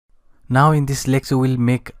Now in this lecture we'll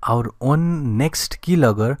make our own next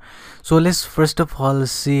keylogger. So let's first of all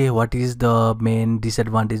see what is the main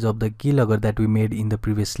disadvantage of the keylogger that we made in the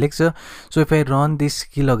previous lecture. So if I run this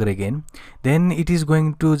keylogger again, then it is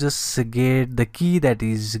going to just get the key that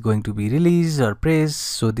is going to be released or pressed.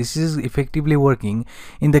 So this is effectively working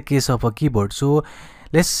in the case of a keyboard. So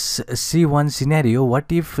let's see one scenario.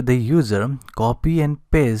 What if the user copy and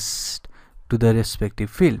paste to the respective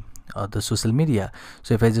field or the social media?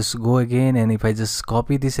 So if I just go again and if I just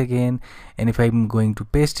copy this again and if I'm going to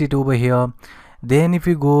paste it over here, then if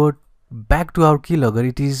you go back to our keylogger,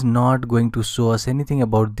 it is not going to show us anything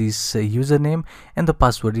about this username and the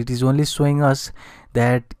password. It is only showing us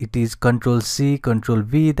that it is Ctrl+C,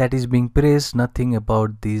 Ctrl+V that is being pressed, nothing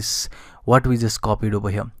about this what we just copied over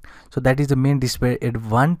here. So that is the main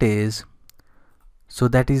disadvantage. So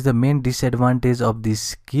that is the main disadvantage of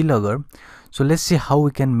this keylogger. So let's see how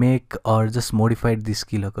we can make or just modify this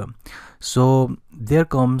keylogger. So there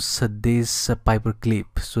comes this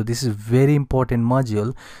pyperclip. So this is very important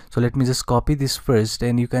module. So let me just copy this first,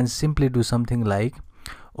 and you can simply do something like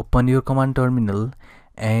open your command terminal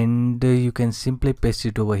and you can simply paste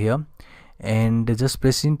it over here and just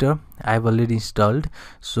press enter. I've already installed,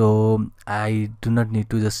 so I do not need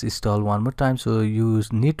to just install one more time. So you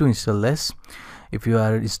need to install less if you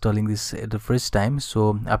are installing this at the first time.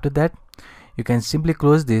 So after that you can simply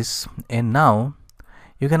close this, and now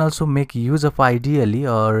you can also make use of ideally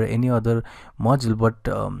or any other module, but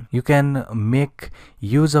you can make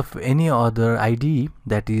use of any other IDE,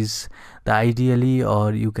 that is the ideally,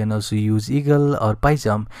 or you can also use Eagle or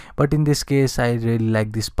PyCharm, but in this case I really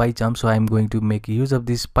like this PyCharm, so I'm going to make use of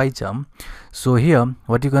this PyCharm. So here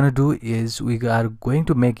what you're gonna do is we are going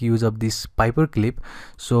to make use of this pyperclip,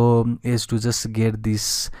 so is to just get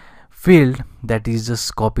this field that is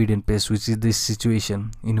just copied and paste, which is this situation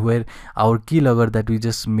in where our keylogger that we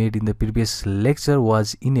just made in the previous lecture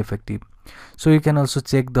was ineffective. So you can also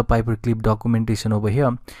check the pyperclip documentation over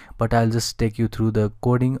here, but I'll just take you through the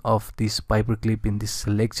coding of this pyperclip in this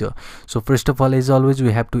lecture. So first of all, as always,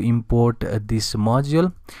 we have to import this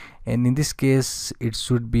module, and in this case it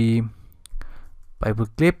should be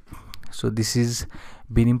pyperclip. So this is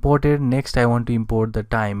been imported. Next I want to import the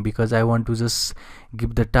time, because I want to just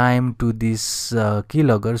give the time to this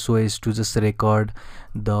keylogger so as to just record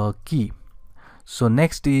the key. So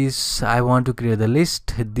next is I want to create the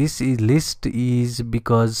list. This is list is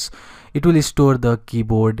because it will store the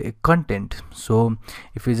keyboard content. So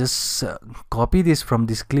if we just copy this from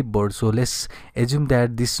this clipboard, so let's assume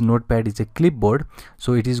that this notepad is a clipboard,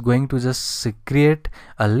 so it is going to just create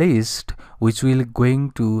a list which will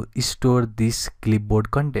going to store this clipboard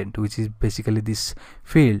content, which is basically this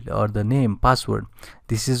field or the name, password.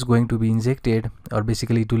 This is going to be injected, or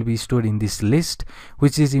basically it will be stored in this list,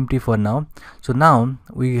 which is empty for now. So now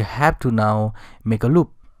we have to now make a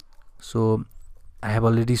loop. So I have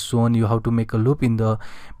already shown you how to make a loop in the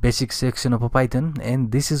basic section of a Python,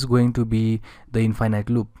 and this is going to be the infinite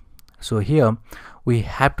loop. So here we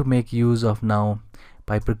have to make use of now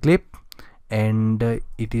pyperclip, and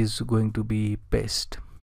it is going to be paste.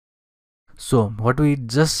 So what we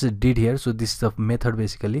just did here, so this is the method,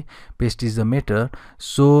 basically paste is the method.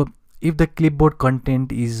 So if the clipboard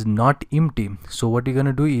content is not empty, so what you're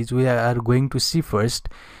gonna do is we are going to see first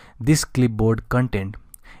this clipboard content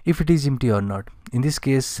if it is empty or not. In this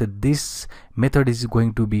case this method is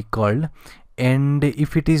going to be called, and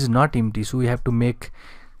if it is not empty, so we have to make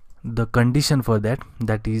the condition for that,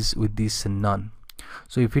 that is with this none.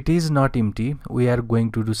 So if it is not empty, we are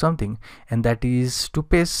going to do something, and that is to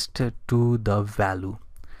paste to the value.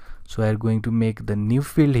 So we are going to make the new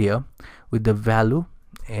field here with the value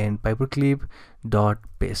and pyperclip dot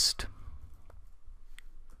paste.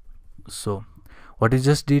 So what we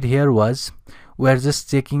just did here was we are just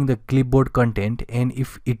checking the clipboard content, and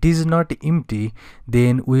if it is not empty,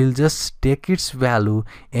 then we'll just take its value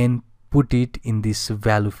and put it in this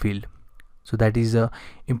value field. So that is a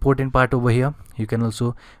important part over here. You can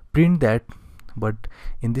also print that, but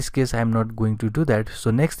in this case I am not going to do that. So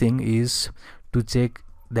next thing is to check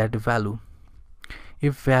that value.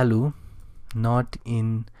 If value not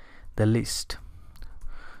in the list,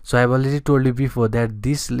 so I have already told you before that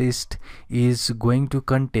this list is going to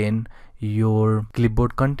contain your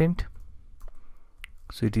clipboard content.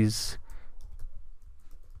 So it is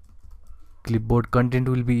clipboard content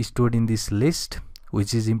will be stored in this list,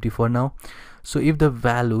 which is empty for now. So if the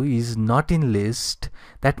value is not in list,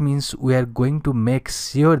 that means we are going to make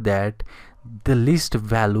sure that the list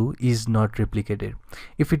value is not replicated.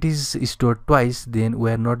 If it is stored twice, then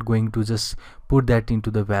we are not going to just put that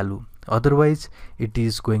into the value, otherwise it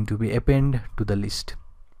is going to be append to the list,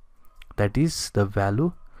 that is the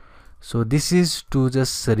value So this is to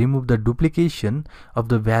just remove the duplication of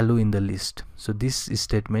the value in the list. So this is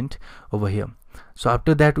statement over here. So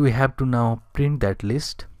after that we have to now print that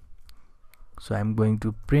list. So I'm going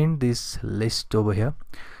to print this list over here.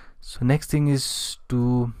 So next thing is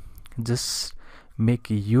to just make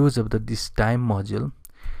use of this time module,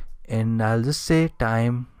 and I'll just say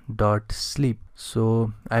time dot sleep.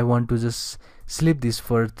 So I want to just sleep this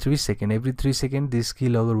for 3 seconds. Every 3 seconds this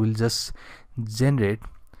keylogger will just generate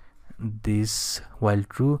this while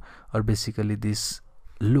true, or basically this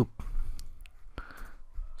loop.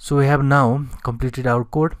 So we have now completed our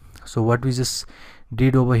code. So what we just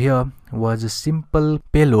did over here was a simple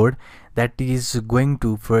payload that is going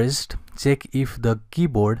to first check if the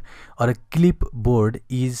keyboard or a clipboard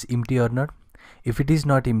is empty or not. If it is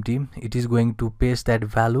not empty, it is going to paste that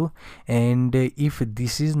value, and if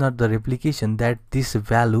this is not the replication, that this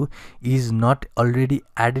value is not already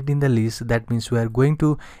added in the list, that means we are going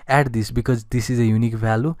to add this because this is a unique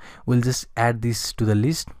value. We'll just add this to the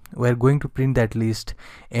list. We are going to print that list,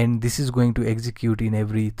 and this is going to execute in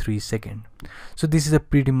every 3 seconds. So this is a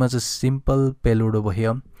pretty much a simple payload over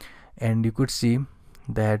here, and you could see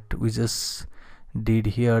that we just did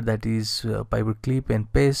here, that is pyperclip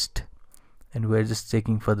and paste, and we're just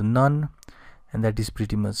checking for the none, and that is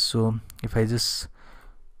pretty much. So if I just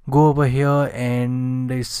go over here,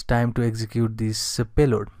 and it's time to execute this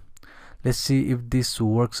payload. Let's see if this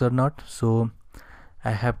works or not. So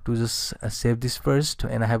I have to just save this first,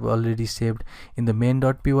 and I have already saved in the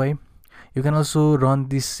main.py. You can also run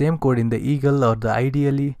this same code in the Eagle or the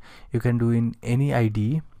IDLE. You can do in any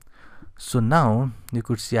IDE. So now you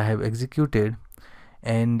could see I have executed,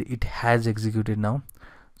 and it has executed now.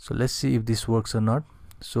 So let's see if this works or not.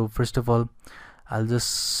 So first of all, I'll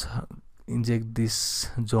just inject this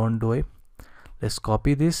John Doe. Let's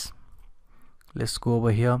copy this. Let's go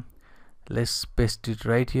over here. Let's paste it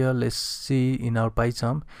right here. Let's see in our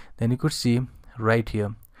PyCharm. Then you could see right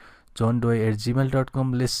here,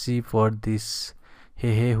 johndoe@gmail.com. Let's see for this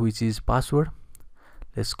hey, which is password.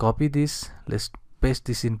 Let's copy this. Let's paste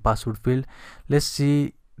this in password field. Let's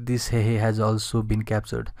see this hey has also been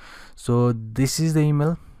captured. So this is the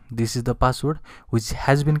email, this is the password which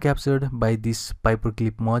has been captured by this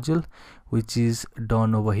pyperclip module, which is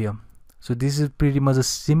done over here. So this is pretty much a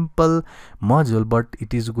simple module, but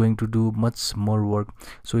it is going to do much more work.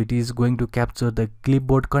 So it is going to capture the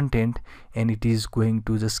clipboard content, and it is going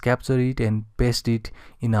to just capture it and paste it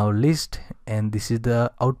in our list, and this is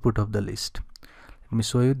the output of the list. Let me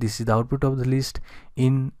show you. This is the output of the list.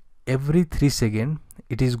 In every 3 seconds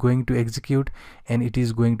it is going to execute, and it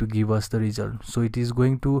is going to give us the result. So it is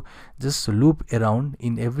going to just loop around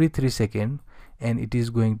in every 3 seconds, and it is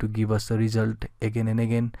going to give us the result again and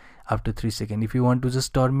again after 3 seconds. If you want to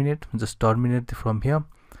just terminate from here,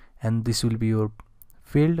 and this will be your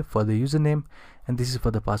field for the username, and this is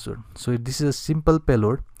for the password. So this is a simple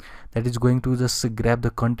payload that is going to just grab the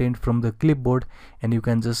content from the clipboard, and you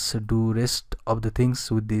can just do rest of the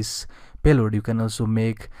things with this payload. You can also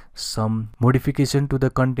make some modification to the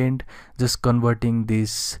content, just converting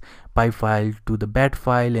this py file to the bat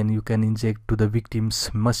file, and you can inject to the victim's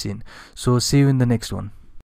machine. So see you in the next one.